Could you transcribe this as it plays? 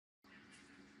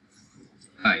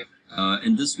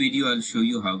In this video, I'll show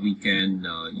you how we can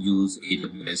use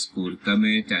AWS Code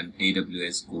Commit and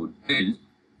AWS Code Build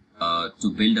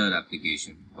to build our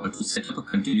application or to set up a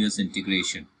continuous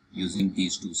integration using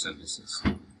these two services.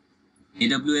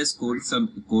 AWS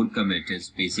Code Commit is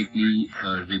basically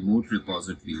a remote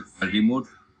repository, a remote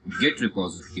Git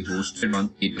repository hosted on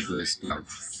AWS Cloud.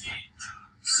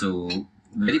 So,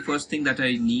 very first thing that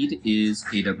I need is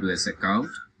AWS account.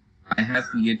 I have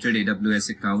created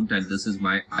AWS account and this is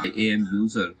my IAM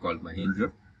user called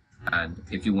Mahendra. And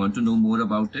if you want to know more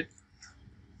about it,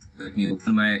 let me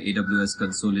open my AWS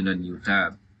console in a new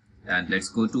tab and let's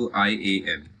go to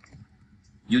IAM.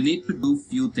 You need to do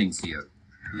few things here.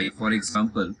 Like for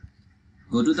example,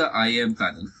 go to the IAM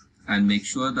panel and make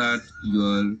sure that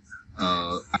your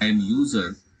IAM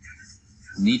user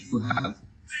need to have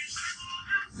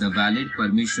the valid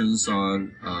permissions or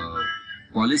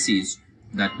policies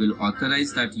that will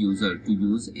authorize that user to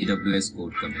use AWS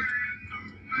Code Commit.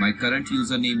 My current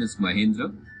username is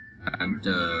Mahendra, and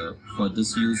for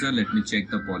this user, let me check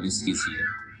the policies here.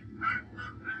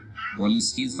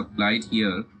 Policies applied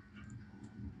here.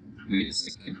 Wait a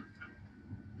second.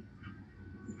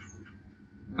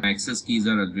 My access keys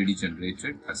are already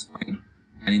generated, that's fine.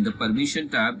 And in the permission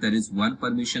tab, there is one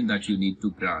permission that you need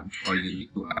to grant or you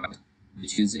need to add,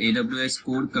 which is AWS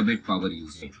Code Commit Power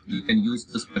User. You can use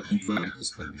this button to add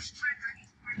this permission.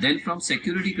 Then from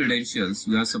security credentials,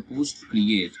 you are supposed to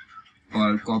create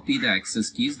or copy the access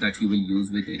keys that you will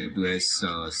use with AWS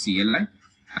CLI.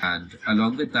 And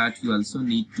along with that, you also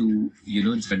need to,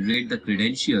 generate the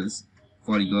credentials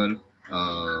for your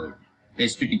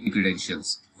HTTP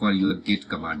credentials for your Git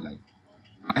command line.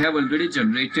 I have already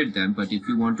generated them, but if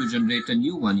you want to generate a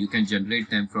new one, you can generate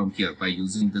them from here by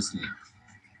using this link.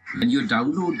 When you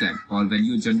download them or when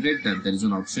you generate them, there is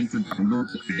an option to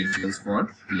download the credentials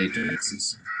for later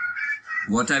access.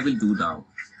 What I will do now,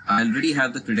 I already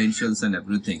have the credentials and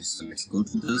everything. So let's go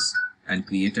to this and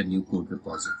create a new code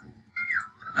repository.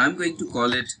 I'm going to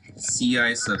call it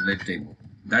CI Servlet Demo.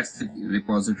 That's the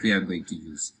repository I'm going to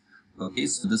use. Okay,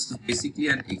 so this is basically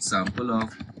an example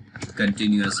of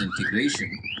continuous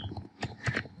integration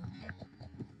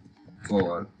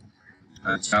for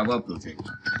a Java project.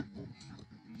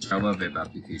 Java web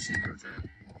application project.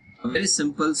 A very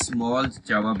simple, small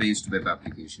Java-based web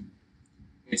application.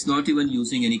 It's not even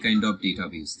using any kind of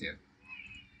database there.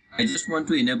 I just want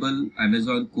to enable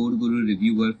Amazon Code Guru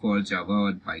Reviewer for Java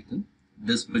and Python.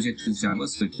 This project is Java,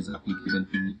 so it is applicable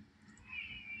to me.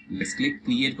 Let's click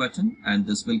Create button and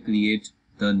this will create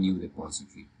the new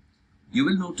repository. You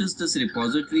will notice this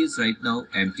repository is right now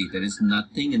empty. There is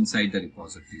nothing inside the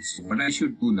repository. So what I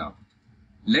should do now?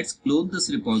 Let's clone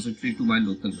this repository to my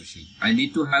local machine. I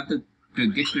need to have the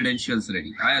Git credentials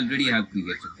ready. I already have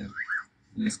created them.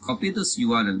 Let's copy this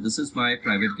URL. This is my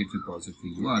private Git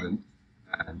repository URL.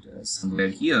 And somewhere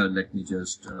here, let me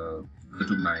just go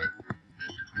to my,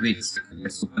 wait a second,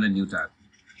 let's open a new tab.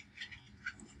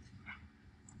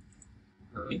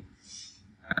 Okay.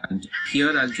 And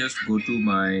here I'll just go to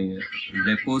my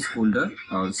repos folder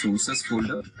or sources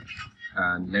folder.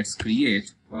 And let's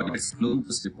create or let's clone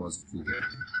this repository here.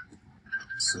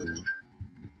 So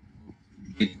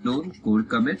git clone code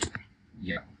commit,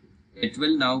 yeah, it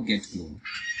will now get cloned,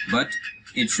 but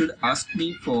it should ask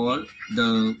me for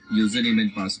the username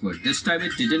and password. This time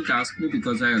it didn't ask me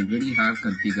because I already have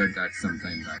configured that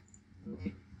sometime back.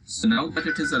 Okay. So now that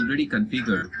it is already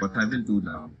configured, what I will do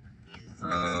now,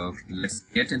 let's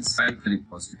get inside the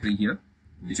repository here,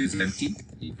 which is empty.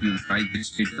 If you try git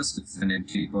status, it's an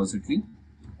empty repository.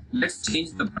 Let's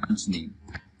change the branch name.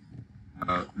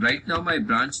 Right now my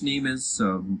branch name is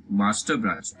master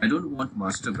branch. I don't want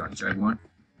master branch. I want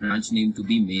branch name to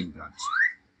be main branch.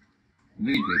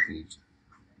 Wait.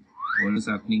 What is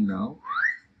happening now?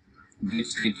 Git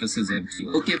status is empty.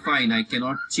 Okay, fine. I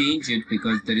cannot change it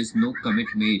because there is no commit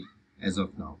made as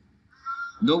of now.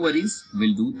 No worries.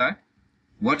 We'll do that.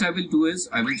 What I will do is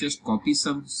I will just copy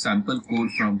some sample code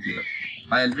from here.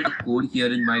 I already have code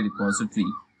here in my repository,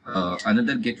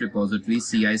 another Git repository,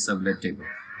 CI Servlet Table,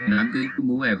 and I'm going to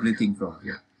move everything from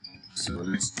here. So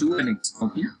let's do an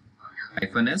xcopy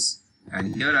 -s,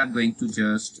 and here I'm going to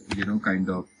just kind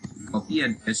of copy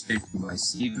and paste it to my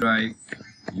C drive,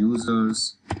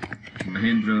 users,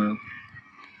 Mahendra,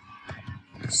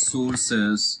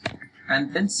 sources,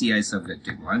 and then CI Servlet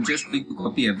Table. I'm just going to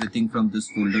copy everything from this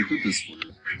folder to this folder.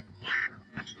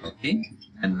 Okay,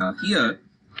 and now here,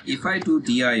 if I do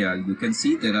dir, you can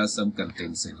see there are some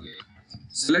contents in here.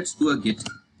 So let's do a git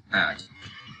add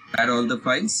all the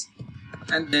files,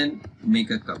 and then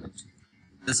make a commit.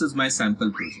 This is my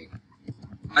sample project.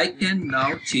 I can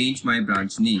now change my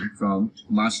branch name from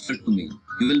master to main.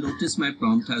 You will notice my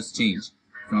prompt has changed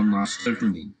from master to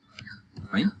main.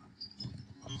 Fine.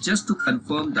 Just to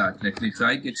confirm that, let me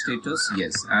try git status.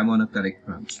 Yes, I am on a correct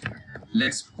branch.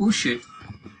 Let's push it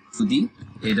to the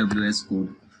AWS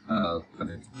code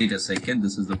commit. Wait a second,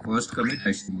 this is the first commit.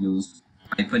 I should use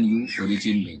 -u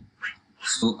origin main.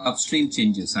 So upstream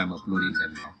changes, I'm uploading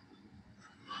them now.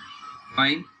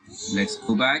 Fine. Let's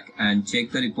go back and check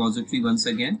the repository once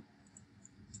again.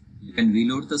 You can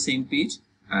reload the same page,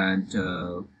 and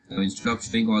instead of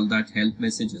showing all that help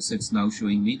messages, it's now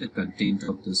showing me the content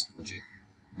of this project.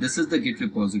 This is the Git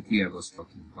repository I was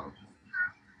talking about.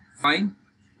 Fine.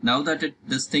 Now that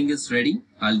this thing is ready,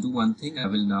 I'll do one thing. I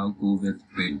will now go with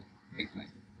build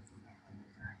pipeline.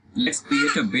 Let's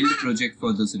create a build project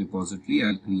for this repository.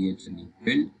 I'll create a new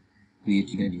build,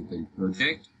 creating a new build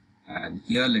project, and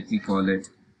here let me call it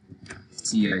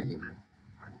CI.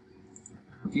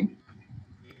 Okay,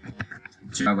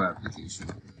 Java application.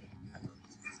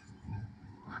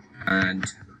 And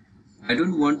I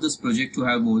don't want this project to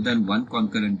have more than one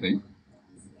concurrent build.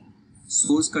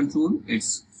 Source control, it's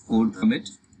code commit.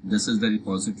 This is the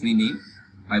repository name.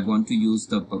 I want to use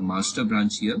the master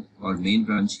branch here or main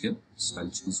branch here. So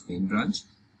I'll choose main branch.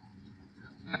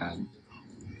 And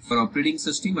for operating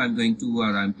system, I'm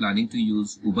planning to use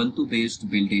Ubuntu based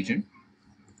build agent.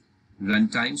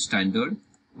 Runtime standard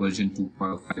version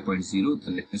 2.5.0,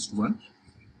 the latest one.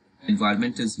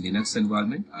 Environment is Linux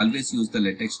environment. Always use the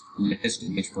latest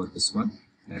image for this one.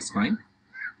 That's fine.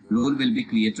 Role will be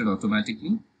created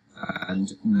automatically.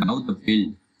 And now the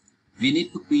build. We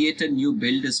need to create a new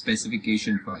build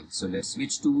specification file. So let's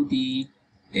switch to the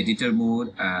editor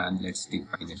mode and let's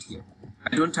define it here.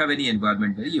 I don't have any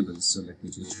environment variables, so let me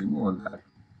just remove all that.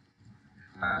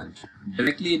 And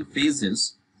directly in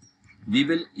phases, we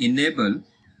will enable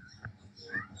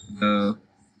the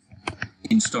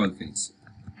install phase.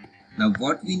 Now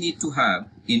what we need to have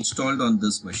installed on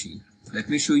this machine. Let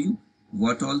me show you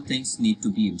what all things need to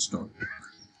be installed.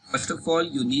 First of all,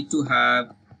 you need to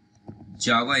have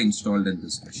Java installed in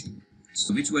this machine.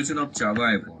 So which version of Java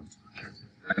I want?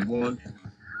 I want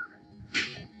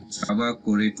Java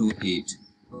Coreto 8.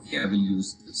 Okay, I will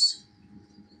use this.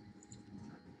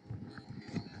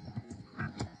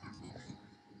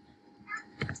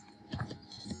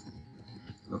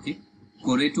 Okay,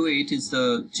 Coreto 8 is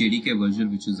the JDK version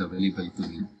which is available to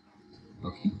me.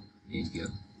 Okay, in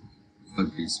here for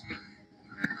this.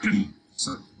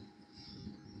 So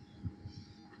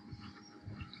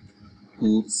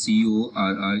Coreto,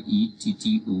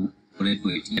 Coreto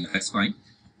 18, that's fine.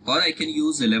 Or I can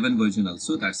use 11 version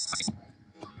also, that's fine.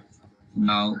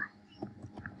 Now,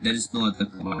 there is no other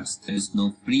commands, there is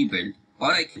no pre-build,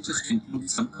 or I can just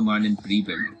include some command in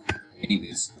pre-build.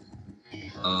 Anyways,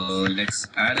 let's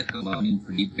add a command in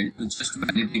pre-build to just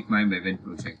validate my Maven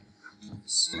project.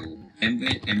 So,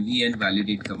 mvn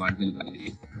validate command will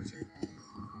validate the project.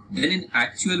 Then in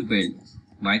actual build,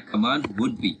 my command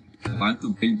would be, I want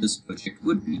to build this project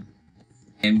would be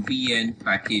mvn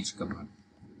package command.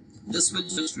 This will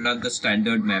just run the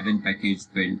standard Maven package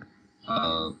build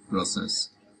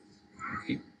process.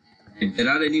 Okay. If there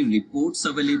are any reports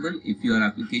available, if your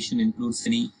application includes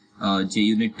any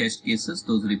JUnit test cases,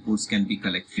 those reports can be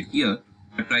collected here.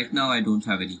 But right now I don't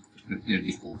have any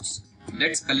reports.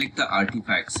 Let's collect the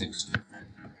artifacts instead.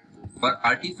 For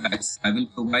artifacts, I will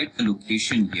provide the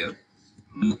location here.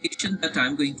 The location that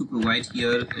I'm going to provide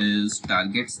here is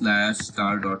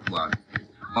target/star.var,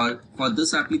 or for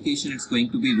this application it's going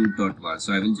to be root.var,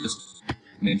 so I will just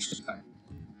mention that.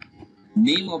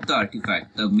 Name of the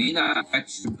artifact, the main artifact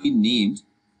should be named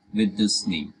with this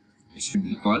name. It should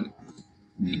be called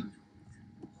name.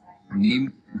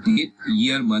 Name, date,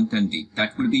 year, month and date.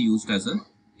 That will be used as a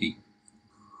date.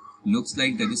 Looks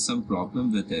like there is some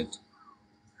problem with it.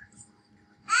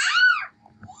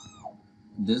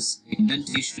 This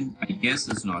indentation, I guess,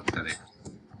 is not correct.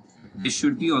 This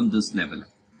should be on this level.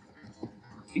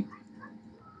 Okay.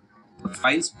 The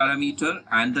files parameter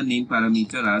and the name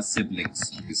parameter are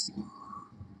siblings.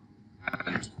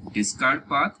 And discard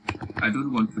path, I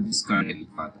don't want to discard any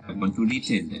path. I want to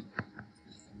retain them.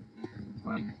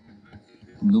 Fine.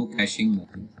 No caching,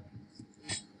 nothing.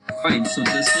 Fine. So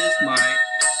this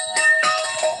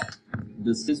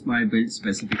is my build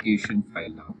specification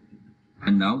file now.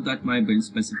 And now that my build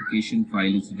specification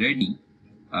file is ready,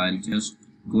 I'll just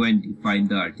go and define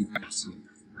the artifacts here.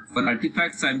 For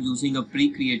artifacts, I'm using a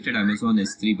pre-created Amazon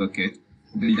S3 bucket,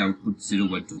 build output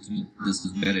 0123. This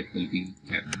is where it will be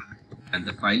kept. And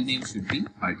the file name should be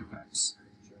artifacts.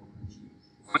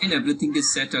 Fine, everything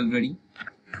is set already.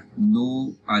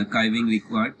 No archiving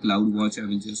required. CloudWatch, I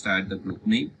will just add the group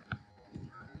name.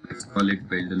 Let's call it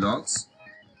build logs.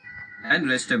 and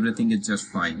rest everything is just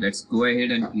fine. Let's go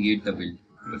ahead and create the build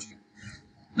project.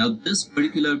 Now this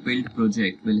particular build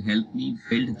project will help me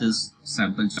build this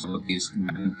sample Java based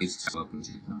Java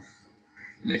project now.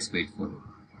 Let's wait for it.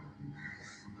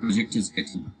 Project is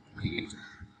getting created.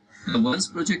 Now once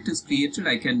project is created,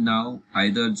 I can now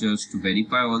either just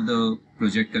verify all the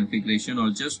project configuration or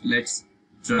just let's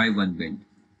try one build.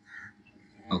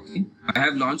 Okay, I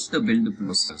have launched the build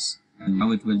process and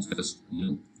now it will just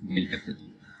build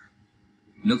everything.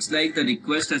 Looks like the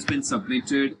request has been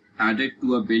submitted, added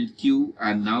to a build queue,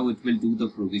 and now it will do the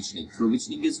provisioning.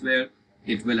 Provisioning is where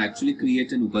it will actually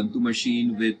create an Ubuntu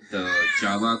machine with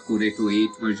Java Core 8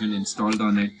 version installed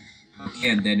on it. Okay,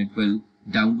 and then it will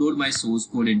download my source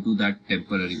code into that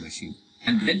temporary machine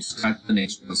and then start the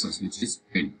next process, which is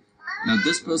build. Now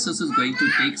this process is going to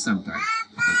take some time.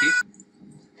 Okay,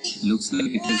 looks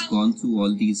like it has gone through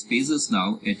all these phases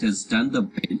now. It has done the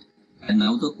build. And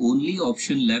now the only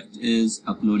option left is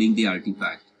uploading the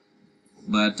artifact.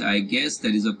 But I guess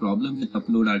there is a problem with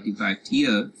upload artifact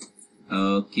here.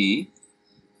 Okay,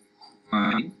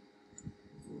 fine.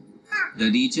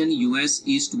 The region US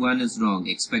East 1 is wrong,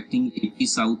 expecting AP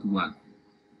South 1.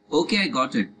 Okay, I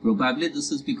got it. Probably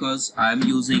this is because I'm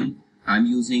using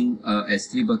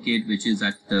S3 bucket, which is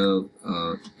at the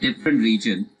different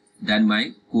region than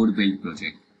my code build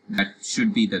project. That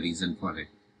should be the reason for it.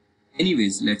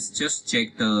 Anyways, let's just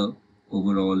check the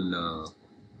overall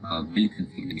build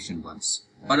configuration once.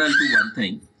 Or I'll do one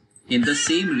thing. In the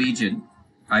same region,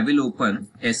 I will open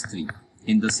S3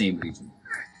 in the same region.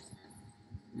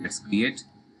 Let's create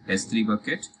S3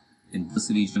 bucket in this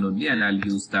region only, and I'll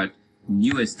use that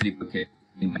new S3 bucket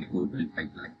in my code build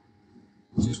pipeline.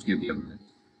 Just give me a minute.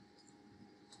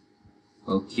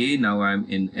 Okay, now I'm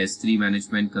in S3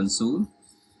 management console,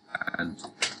 and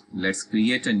let's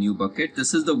create a new bucket.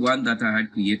 This is the one that I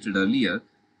had created earlier,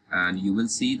 and you will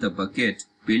see the bucket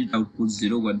build output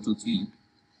 0123.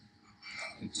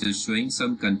 It is showing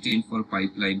some content for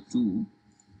pipeline 2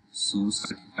 source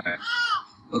artifact.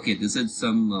 Okay, this is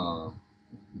some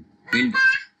build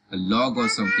a log or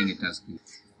something it has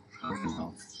created. Okay,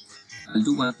 now I'll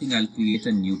do one thing. I'll create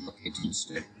a new bucket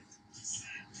instead.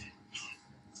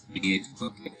 Create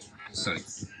bucket. Sorry,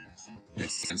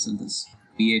 let's cancel this.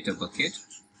 Create a bucket.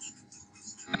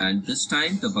 And this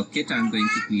time the bucket I'm going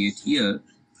to create here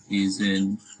is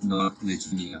in North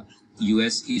Virginia,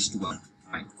 US East 1.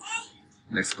 Fine.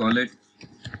 Let's call it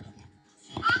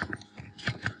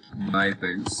my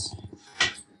builds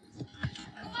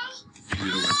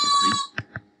 0123.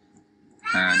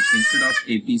 And instead of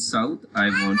AP South, I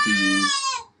want to use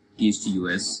East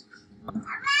US. Okay.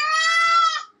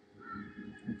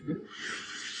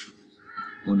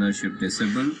 Ownership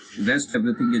disable. Rest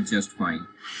everything is just fine.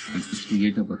 I'll just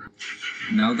create a bucket.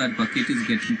 Now that bucket is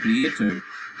getting created.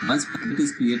 Once bucket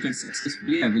is created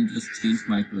successfully, I will just change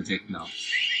my project now.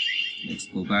 Let's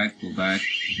go back to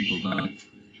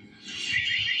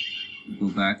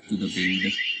the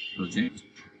build project.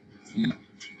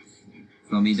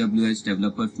 From AWS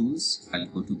Developer Tools, I'll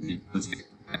go to build project.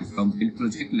 And from build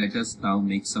project, let us now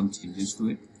make some changes to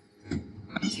it. I'm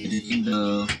editing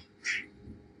the.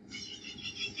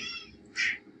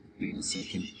 Wait a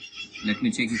second. Let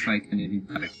me check if I can edit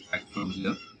the artifact from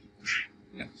here.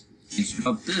 Yeah. Instead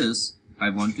of this, I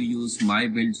want to use my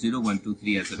build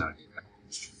 0123 as an artifact.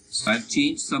 So I've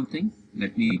changed something.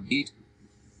 Let me update.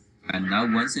 And now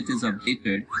once it is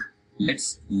updated,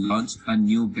 let's launch a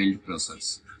new build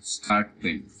process. Start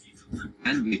build.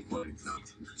 And wait for it now.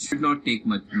 It should not take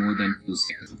much more than few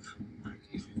seconds.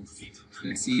 Okay.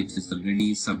 Let's see, it has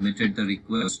already submitted the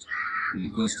request. The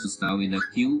request is now in a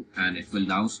queue and it will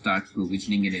now start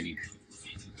provisioning in any.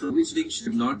 Provisioning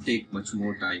should not take much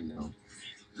more time now.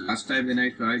 Last time when I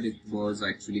tried, it was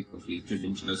actually completed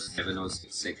in just 7 or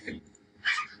 6 seconds.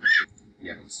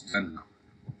 Yeah, it's done now.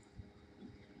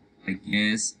 I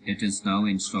guess it is now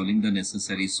installing the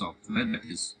necessary software, that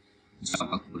is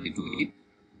Java Core 8.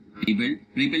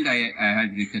 Pre-build I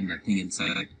had written nothing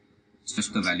inside,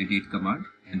 just the validate command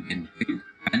and then build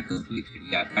and completed.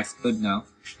 Yeah, that's good now.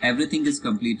 Everything is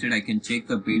completed. I can check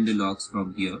the build logs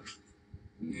from here.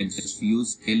 You can just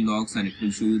use build logs and it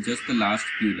will show you just the last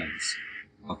few lines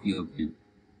of your build.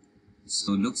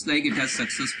 So looks like it has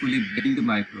successfully built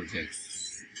my project.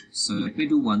 So let me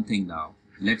do one thing now.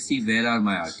 Let's see where are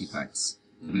my artifacts.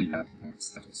 Build artifacts,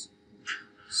 that is.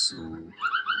 So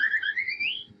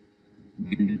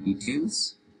build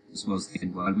details. This was the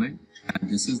environment and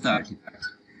this is the artifact.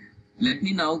 Let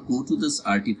me now go to this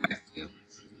artifact here.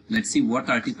 Let's see what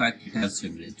artifact it has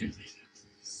generated.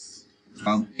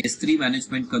 From S3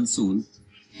 management console,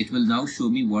 it will now show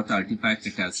me what artifact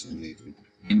it has generated.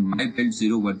 In my build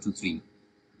 0123,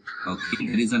 Okay,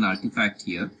 there is an artifact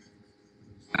here,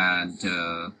 and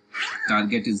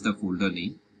target is the folder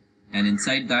name, and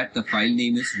inside that the file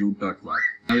name is root.var.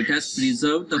 Now it has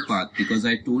preserved the path because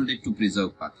I told it to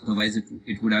preserve path, otherwise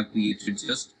it would have created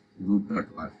just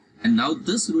root.var. And now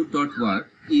this root.var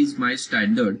is my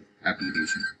standard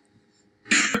application.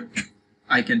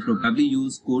 I can probably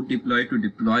use code deploy to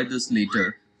deploy this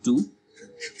later to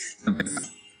the web.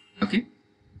 Okay,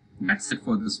 that's it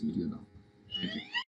for this video now.